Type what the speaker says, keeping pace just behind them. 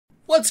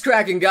What's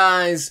cracking,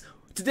 guys?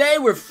 Today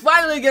we're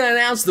finally gonna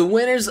announce the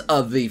winners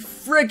of the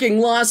freaking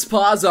Lost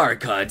Paws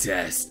art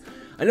contest.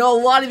 I know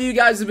a lot of you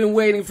guys have been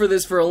waiting for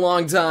this for a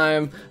long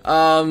time.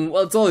 Well,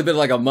 it's only been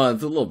like a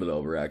month, a little bit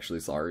over actually,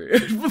 sorry.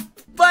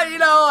 But you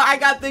know, I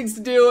got things to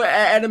do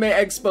at Anime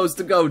Expos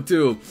to go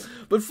to.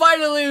 But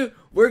finally,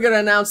 we're gonna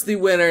announce the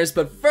winners,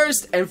 but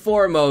first and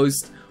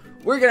foremost,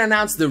 we're gonna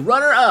announce the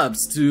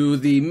runner-ups to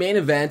the main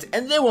event,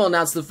 and then we'll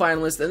announce the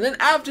finalists, and then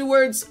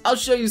afterwards, I'll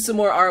show you some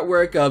more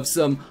artwork of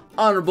some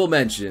honorable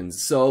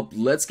mentions. So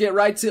let's get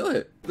right to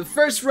it. The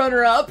first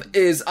runner-up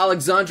is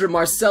Alexandra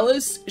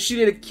Marcellus. She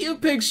did a cute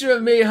picture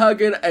of me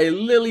hugging a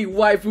Lily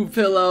waifu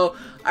pillow.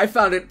 I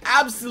found it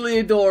absolutely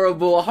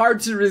adorable, hard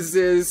to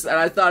resist, and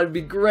I thought it'd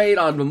be great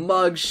on the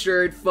mug,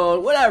 shirt,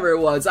 phone, whatever it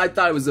was. I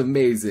thought it was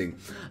amazing.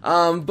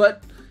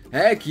 But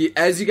heck,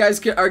 as you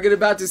guys are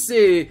about to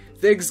see,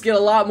 things get a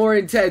lot more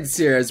intense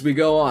here as we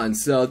go on.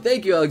 So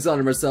thank you,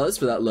 Alexandra Marcellus,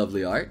 for that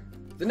lovely art.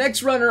 The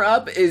next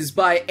runner-up is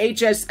by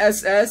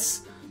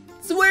HSSS.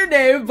 It's a weird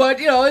name, but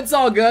you know, it's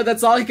all good.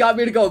 That's all he got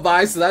me to go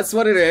by, so that's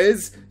what it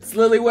is. It's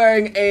Lily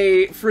wearing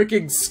a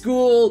freaking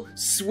school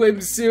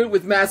swimsuit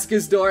with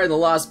Masochist Door and the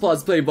Lost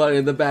Paws play button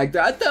in the back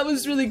there. I thought it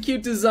was really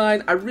cute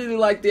design. I really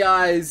like the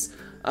eyes.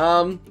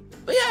 But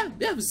yeah,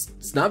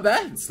 it's not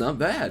bad. It's not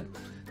bad.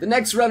 The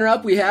next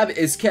runner-up we have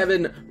is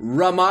Kevin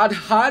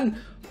Ramadhan.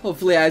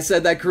 Hopefully I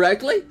said that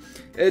correctly.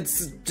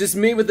 It's just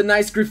me with a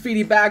nice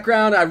graffiti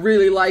background. I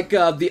really like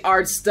the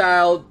art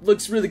style.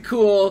 Looks really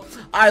cool.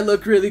 I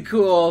look really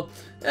cool.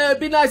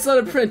 It'd be nice on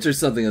a print or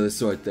something of the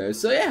sort there.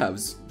 So yeah, it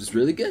was just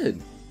really good.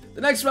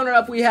 The next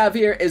runner-up we have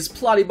here is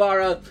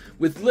Plotibara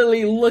with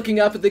Lily looking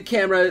up at the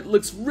camera. It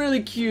looks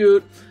really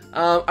cute.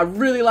 I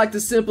really like the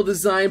simple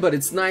design, but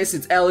it's nice,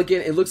 it's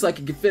elegant. It looks like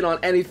it can fit on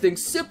anything.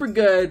 Super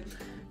good.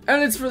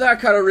 And it's for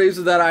that kind of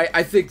reason that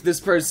I think this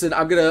person,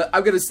 I'm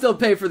gonna still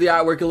pay for the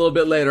artwork a little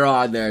bit later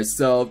on there.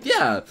 So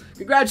yeah,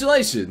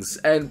 congratulations.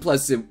 And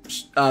plus,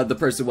 the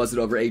person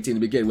wasn't over 18 to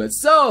begin with.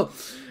 So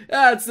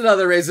that's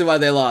another reason why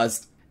they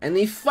lost. And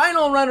the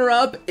final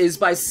runner-up is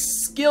by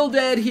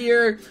Skilldead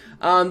here.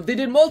 They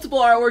did multiple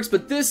artworks,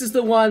 but this is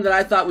the one that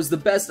I thought was the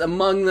best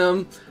among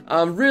them.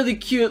 Really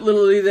cute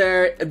Lily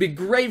there. It'd be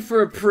great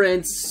for a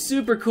print.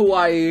 Super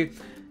kawaii.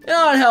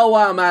 And hell,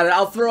 while I'm at it,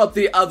 I'll throw up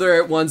the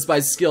other ones by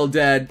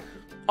Skilldead.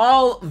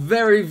 All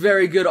very,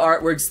 very good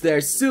artworks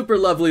there. Super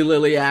lovely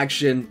Lily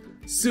action.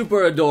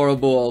 Super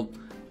adorable.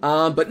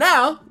 But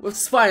now,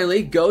 let's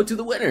finally go to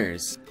the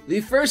winners.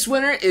 The first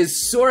winner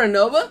is Sora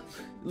Nova.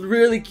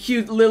 Really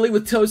cute Lily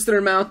with toast in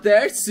her mouth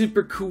there.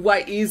 Super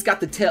kawaii. Got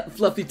the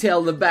fluffy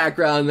tail in the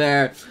background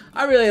there.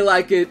 I really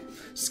like it.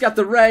 She's got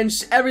the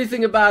wrench,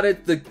 everything about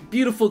it, the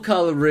beautiful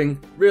coloring.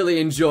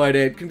 Really enjoyed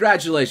it.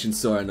 Congratulations,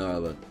 Sora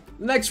Nova.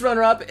 The next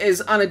runner-up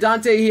is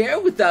Anadante here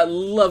with that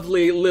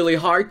lovely Lily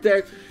heart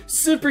there.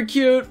 Super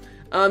cute.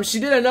 She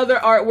did another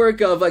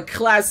artwork of a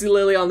classy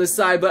Lily on the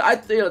side,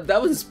 but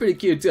that was pretty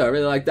cute too. I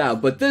really like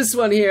that. But this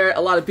one here,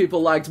 a lot of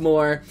people liked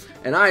more,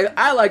 and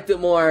I liked it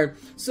more.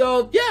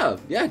 So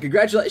yeah,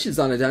 congratulations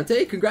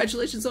Anadante.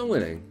 Congratulations on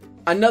winning.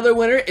 Another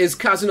winner is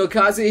Kazuno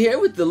Kazi here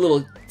with the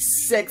little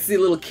sexy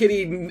little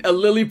kitty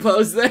Lily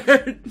pose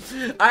there.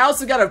 I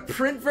also got a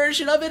print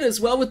version of it as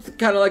well with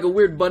kind of like a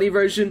weird bunny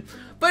version.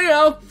 But you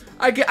know,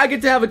 I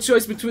get to have a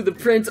choice between the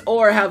print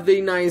or have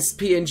the nice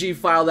PNG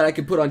file that I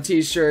can put on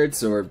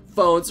t-shirts or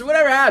phones or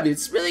whatever have you.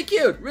 It's really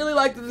cute. Really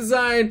like the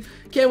design.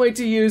 Can't wait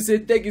to use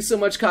it. Thank you so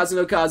much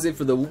Kazuno Kazi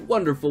for the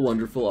wonderful,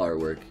 wonderful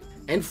artwork.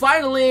 And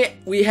finally,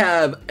 we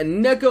have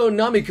Neko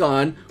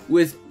Namikon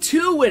with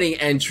 2 winning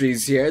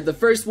entries here. The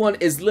first one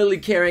is Lily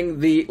carrying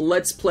the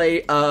Let's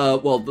Play,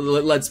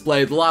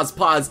 the Lost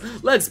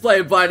Paws Let's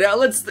Play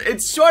button.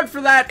 It's short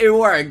for that, it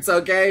works,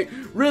 okay?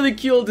 Really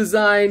cool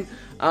design.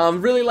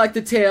 Really like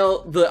the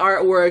tail, the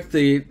artwork,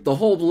 the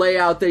whole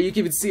layout there. You can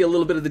even see a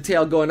little bit of the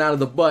tail going out of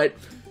the butt.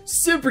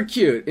 Super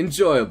cute,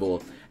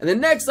 enjoyable. And the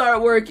next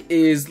artwork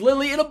is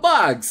Lily in a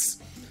box.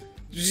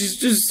 She's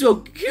just so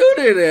cute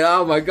in it,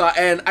 oh my god.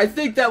 And I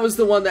think that was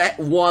the one that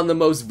won the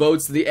most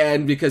votes at the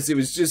end because it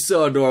was just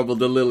so adorable,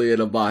 the Lily in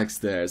a box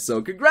there.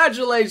 So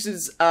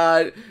congratulations,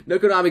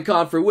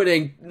 Nekonami-con, for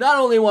winning not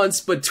only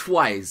once, but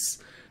twice.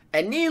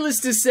 And needless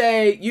to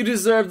say, you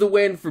deserve the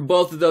win for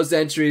both of those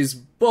entries.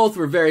 Both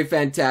were very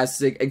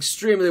fantastic,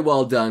 extremely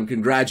well done,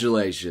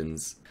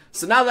 congratulations.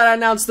 So now that I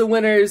announced the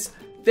winners,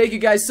 thank you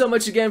guys so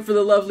much again for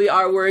the lovely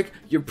artwork.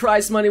 Your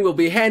prize money will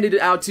be handed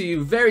out to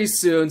you very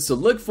soon, so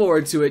look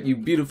forward to it, you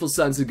beautiful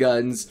sons of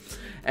guns.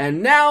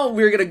 And now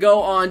we're gonna go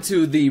on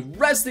to the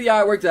rest of the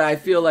artwork that I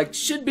feel like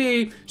should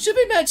be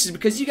mentioned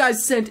because you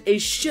guys sent a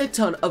shit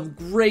ton of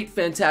great,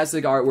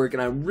 fantastic artwork,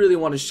 and I really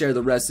want to share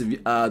the rest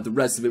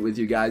of it with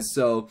you guys.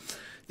 So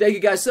thank you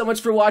guys so much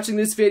for watching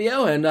this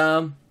video, and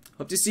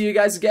hope to see you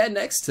guys again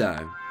next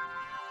time.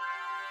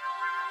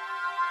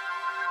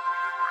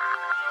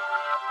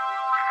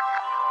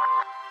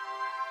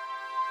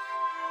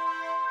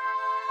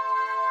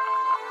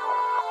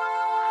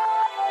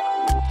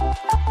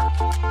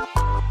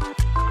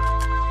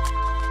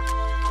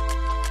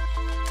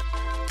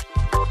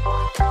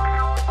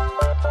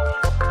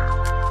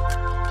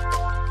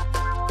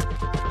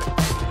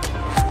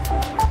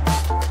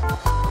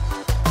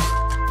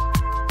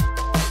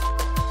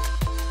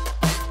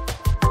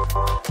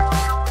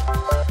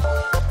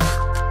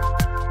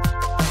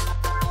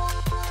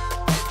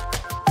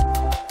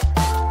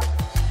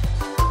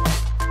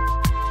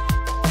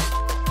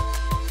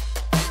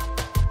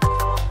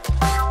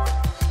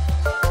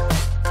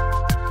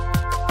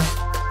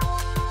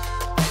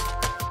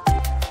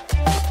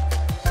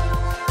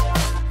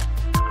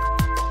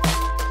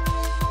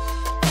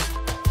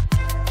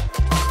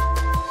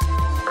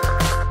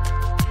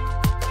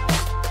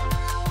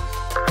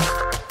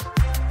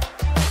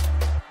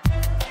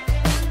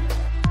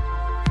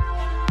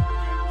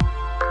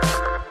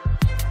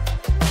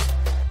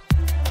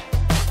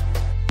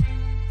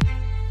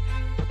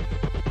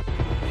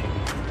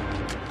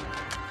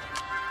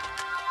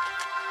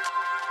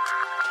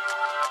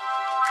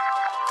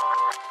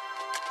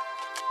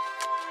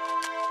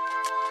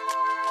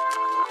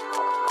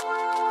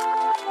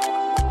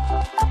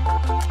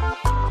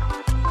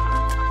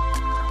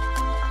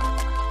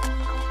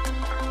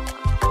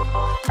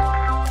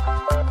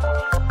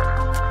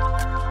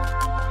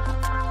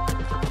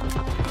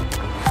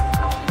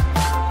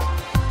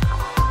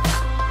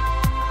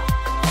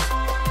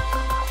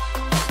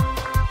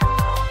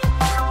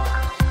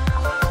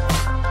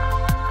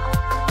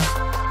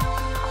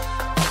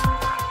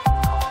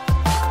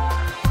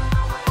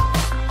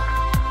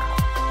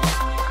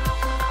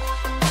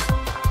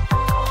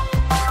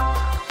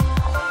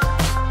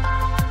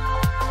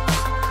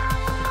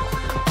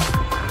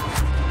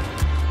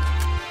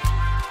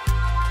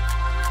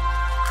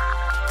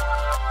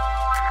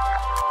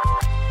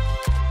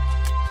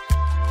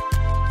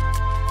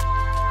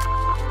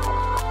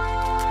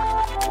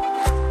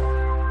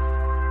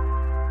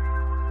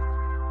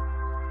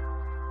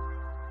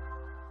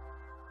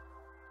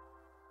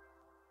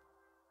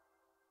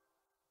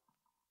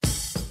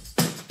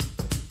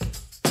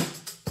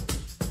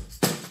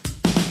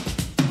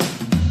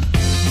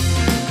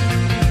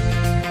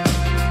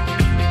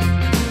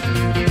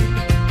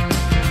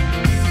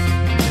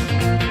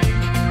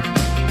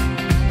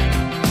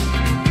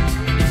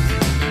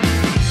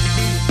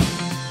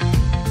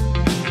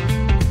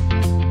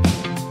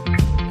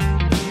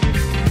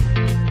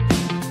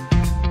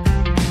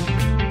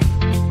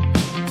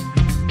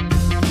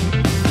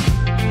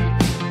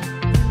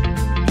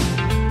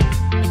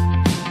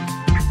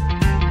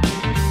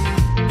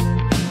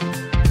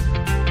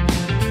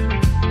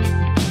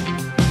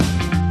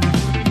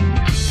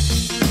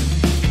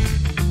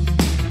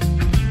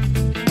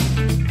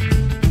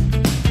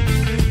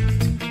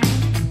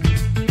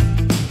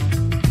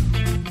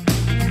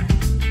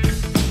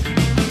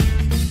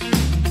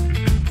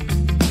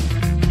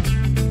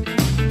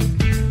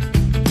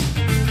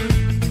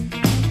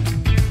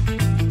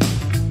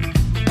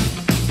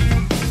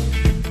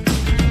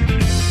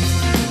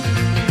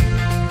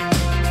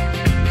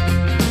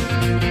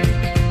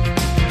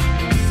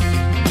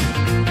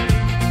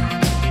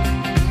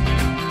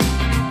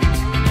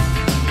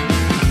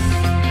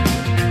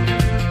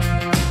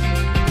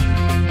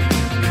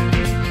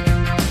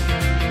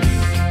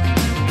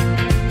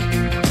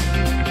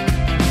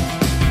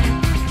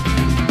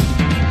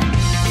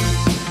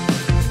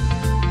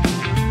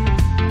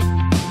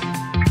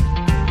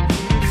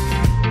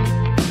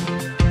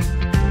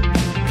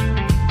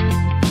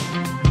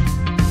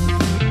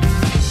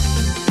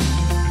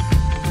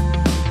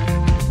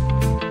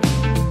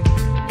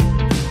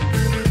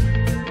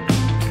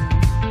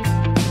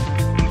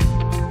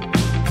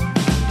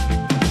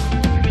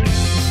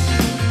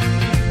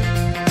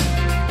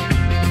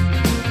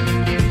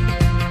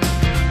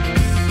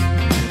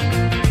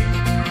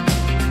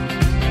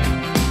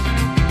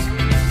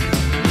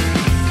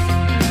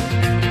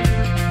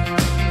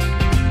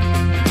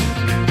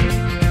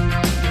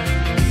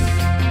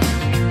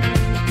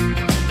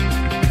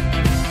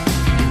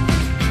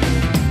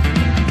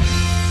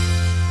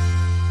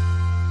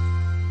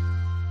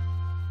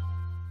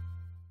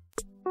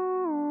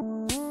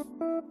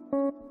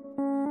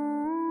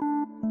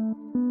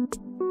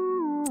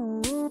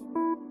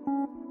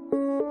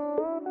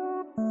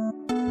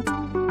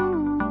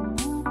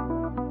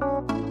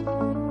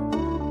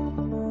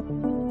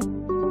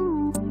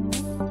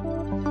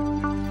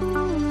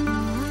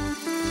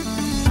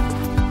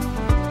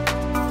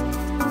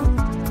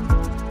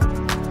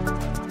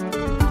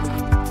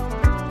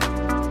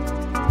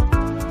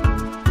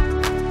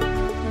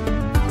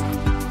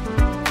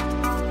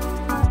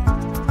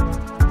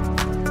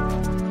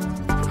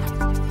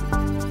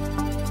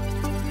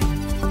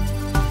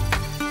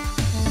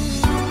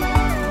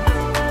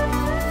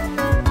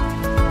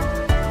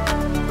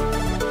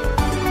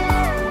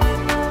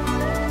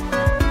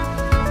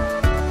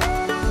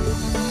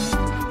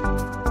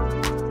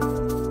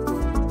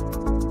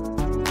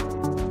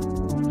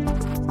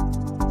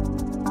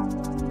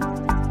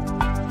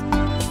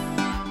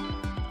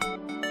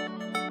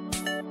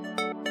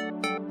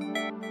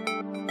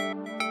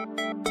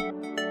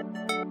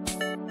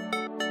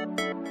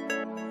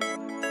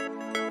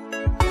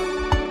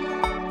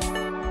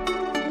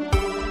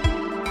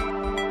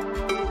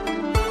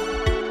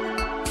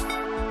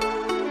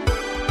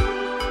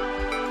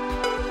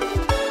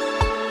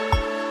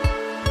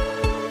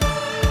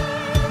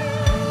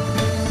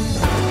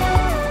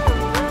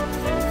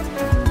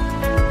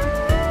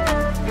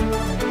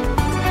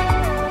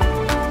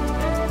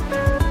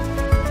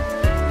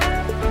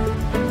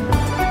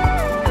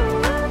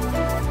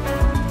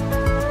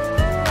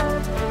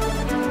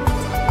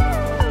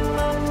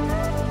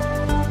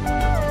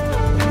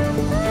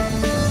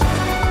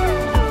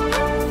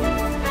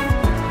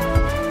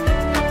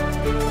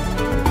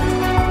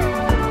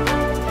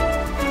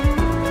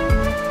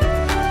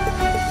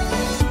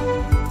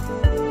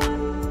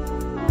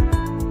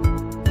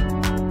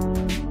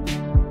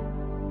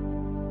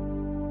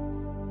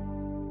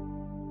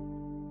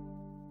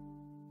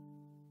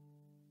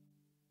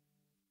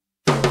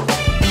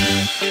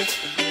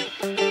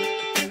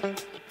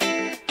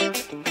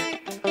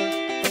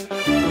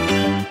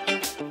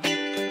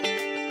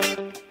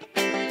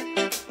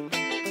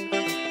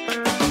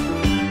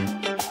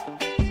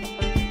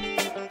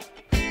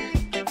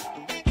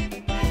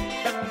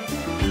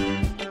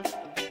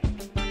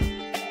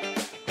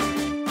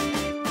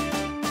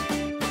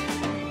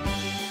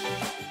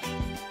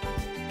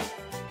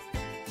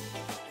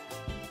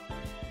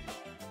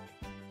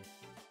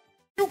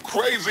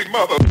 Crazy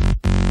mother.